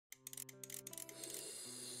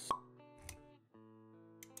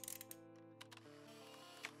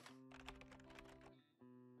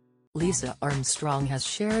Lisa Armstrong has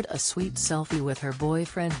shared a sweet selfie with her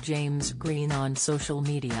boyfriend James Green on social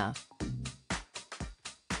media.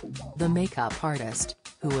 The makeup artist,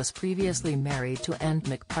 who was previously married to Ant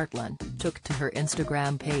McPartlin, took to her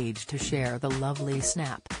Instagram page to share the lovely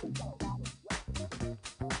snap.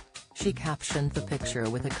 She captioned the picture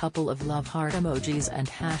with a couple of love heart emojis and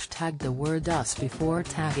hashtagged the word us before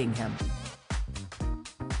tagging him.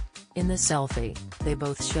 In the selfie, they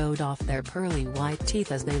both showed off their pearly white teeth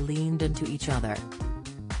as they leaned into each other.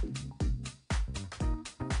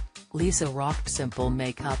 Lisa rocked simple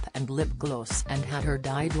makeup and lip gloss and had her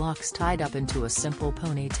dyed locks tied up into a simple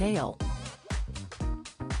ponytail.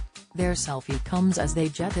 Their selfie comes as they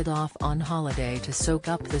jetted off on holiday to soak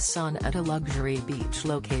up the sun at a luxury beach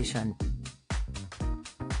location.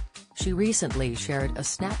 She recently shared a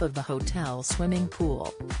snap of the hotel swimming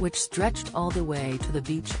pool, which stretched all the way to the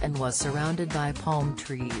beach and was surrounded by palm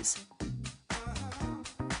trees.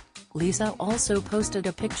 Lisa also posted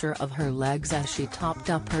a picture of her legs as she topped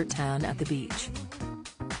up her tan at the beach.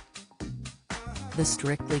 The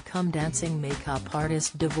Strictly Come Dancing makeup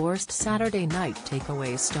artist divorced Saturday Night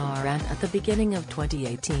Takeaway star Ant at the beginning of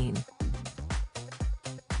 2018.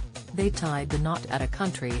 They tied the knot at a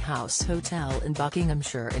country house hotel in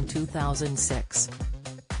Buckinghamshire in 2006.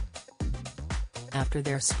 After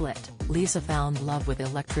their split, Lisa found love with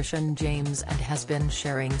electrician James and has been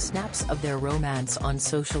sharing snaps of their romance on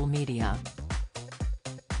social media.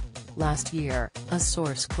 Last year, a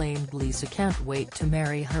source claimed Lisa can't wait to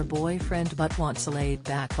marry her boyfriend but wants a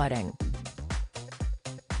laid-back wedding.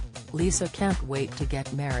 Lisa can't wait to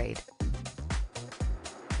get married.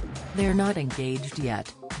 They're not engaged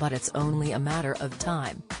yet, but it's only a matter of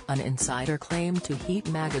time, an insider claimed to Heat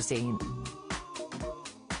magazine.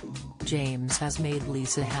 James has made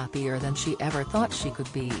Lisa happier than she ever thought she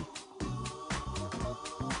could be.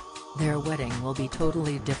 Their wedding will be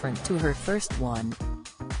totally different to her first one.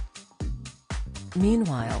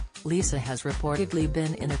 Meanwhile, Lisa has reportedly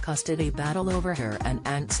been in a custody battle over her and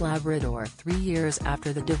Ant's Labrador 3 years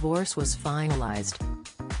after the divorce was finalized.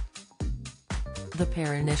 The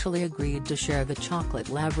pair initially agreed to share the chocolate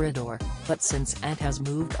Labrador, but since Ant has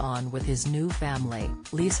moved on with his new family,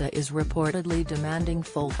 Lisa is reportedly demanding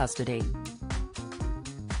full custody.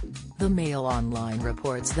 The Mail Online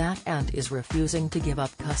reports that Ant is refusing to give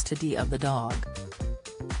up custody of the dog.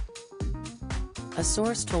 A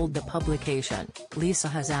source told the publication, Lisa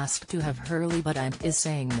has asked to have Hurley but Ant is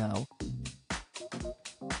saying no.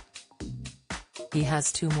 He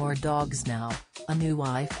has 2 more dogs now, a new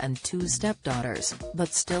wife and 2 stepdaughters, but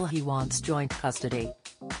still he wants joint custody.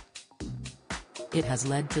 It has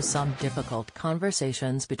led to some difficult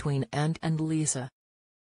conversations between Ant and Lisa.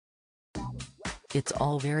 It's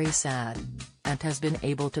all very sad. Ant has been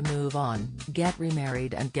able to move on, get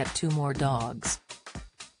remarried and get 2 more dogs.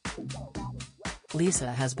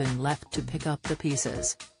 Lisa has been left to pick up the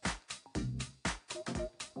pieces.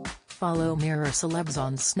 Follow Mirror Celebs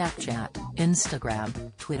on Snapchat,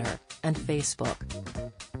 Instagram, Twitter, and Facebook.